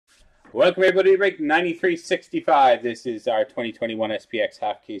Welcome everybody to break 9365. This is our 2021 SPX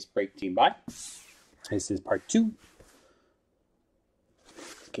half case break team buy. This is part 2.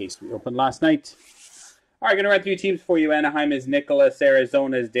 Case we opened last night. All right, going to run through teams for you. Anaheim is Nicholas,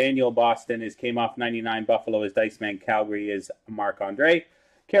 Arizona is Daniel, Boston is Came Off 99, Buffalo is Diceman, Calgary is Marc-Andre,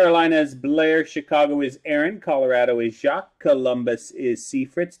 Carolina is Blair, Chicago is Aaron, Colorado is Jacques, Columbus is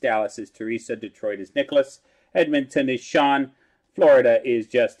Seafritz, Dallas is Teresa, Detroit is Nicholas, Edmonton is Sean, Florida is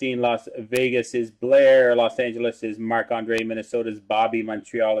Justine, Las Vegas is Blair, Los Angeles is Marc-Andre, Minnesota is Bobby,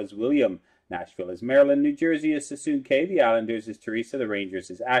 Montreal is William, Nashville is Maryland, New Jersey is Sassoon K, the Islanders is Teresa, the Rangers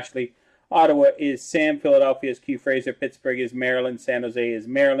is Ashley, Ottawa is Sam, Philadelphia is Q Fraser, Pittsburgh is Maryland, San Jose is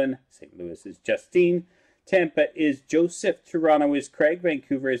Maryland, St. Louis is Justine, Tampa is Joseph, Toronto is Craig,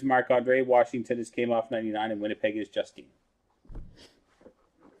 Vancouver is Marc-Andre, Washington is Came Off 99, and Winnipeg is Justine.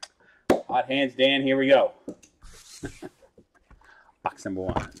 Hot hands, Dan, here we go. Box number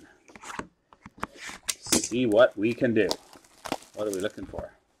 1. See what we can do. What are we looking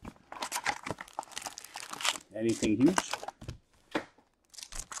for? Anything huge?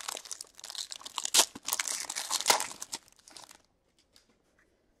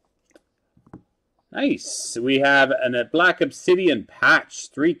 Nice. We have a black obsidian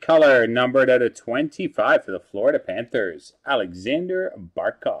patch, 3-color, numbered out of 25 for the Florida Panthers. Alexander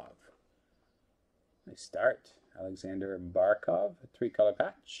Barkov. Nice start. Alexander Barkov, a 3-color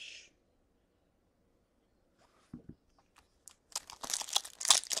patch.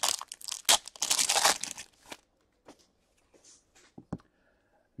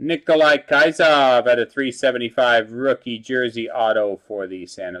 Nikolai Kaizov at a 375 rookie jersey auto for the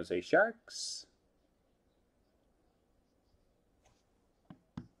San Jose Sharks.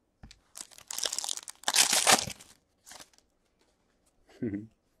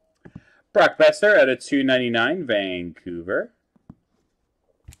 Brock Besser at a 299 Vancouver.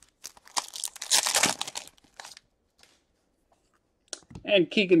 And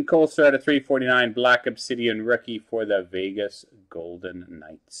Keegan Colster at a 349 Black Obsidian rookie for the Vegas Golden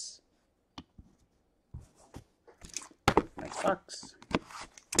Knights. Nice box.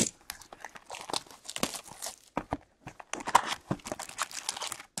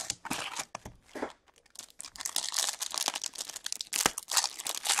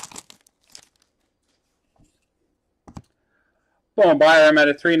 Bowen Byram at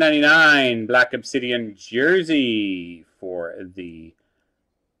a 399 Black Obsidian jersey for the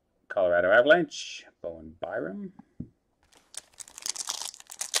Colorado Avalanche. Bowen Byram.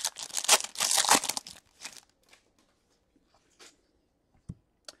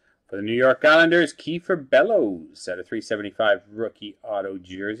 For the New York Islanders, Kiefer Bellows at a 375 rookie auto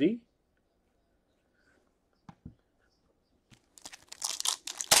jersey.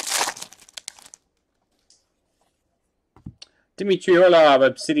 Dmitry Orlov,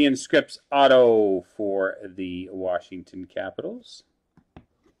 Obsidian Scripts auto for the Washington Capitals.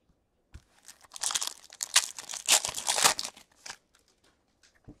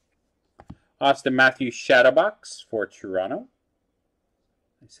 Austin Matthews Shadowbox for Toronto.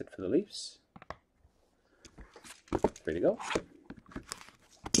 Nice hit for the Leafs. Ready to go.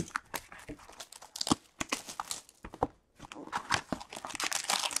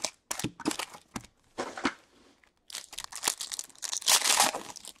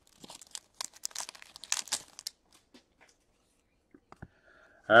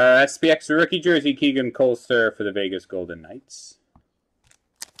 SPX rookie jersey, Keegan Colster for the Vegas Golden Knights.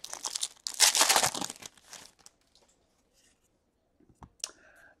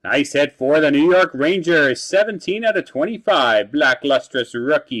 Nice hit for the New York Rangers, 17 out of 25. Black Lustrous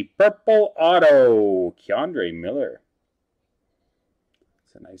rookie, purple auto, Keandre Miller.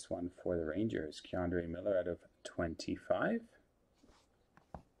 It's a nice one for the Rangers. Keandre Miller out of 25.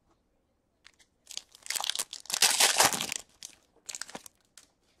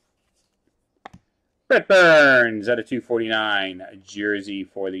 Brett Burns at a 249 jersey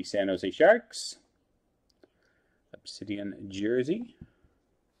for the San Jose Sharks. Obsidian jersey.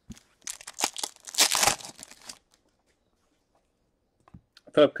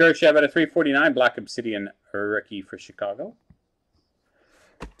 Philip Kurashev at a 349 Black Obsidian rookie for Chicago.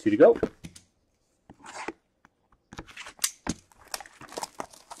 2 to go.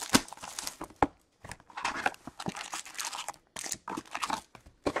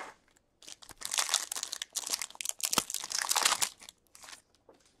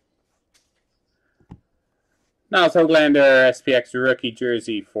 Niles Hoglander, SPX rookie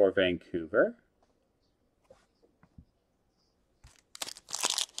jersey for Vancouver.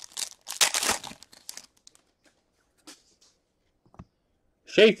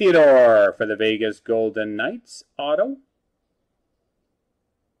 Shea Theodore for the Vegas Golden Knights auto.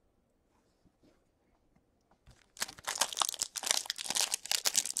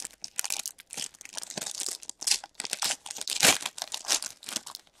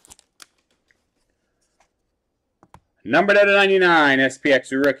 Numbered out of 99,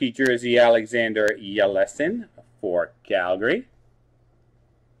 SPX rookie jersey, Alexander Yelesin for Calgary.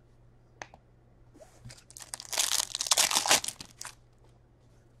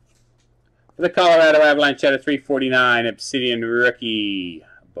 For the Colorado Avalanche out of 349, Obsidian rookie,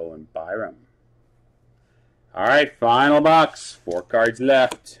 Bowen Byram. All right, final box. 4 cards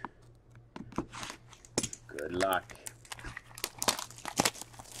left. Good luck.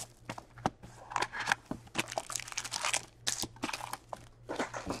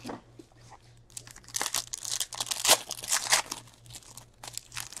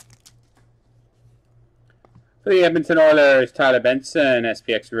 For the Edmonton Oilers, Tyler Benson,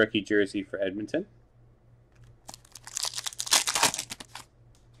 SPX rookie jersey for Edmonton.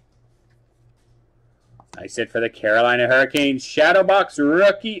 Nice hit for the Carolina Hurricanes, Shadow Box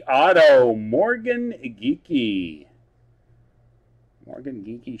rookie auto, Morgan Geekie. Morgan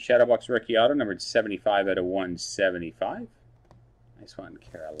Geekie, Shadow Box rookie auto, numbered 75 out of 175. Nice one,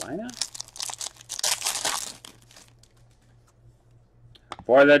 Carolina.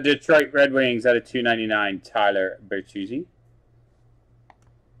 For the Detroit Red Wings, out of 299, Tyler Bertuzzi.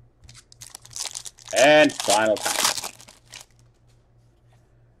 And final pack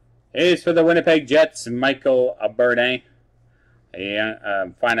is for the Winnipeg Jets, Michael Burdin,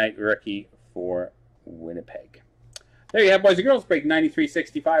 a finite rookie for Winnipeg. There you have, boys and girls, break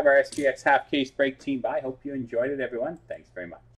 9365, our SPX half case break team buy. Hope you enjoyed it, everyone. Thanks very much.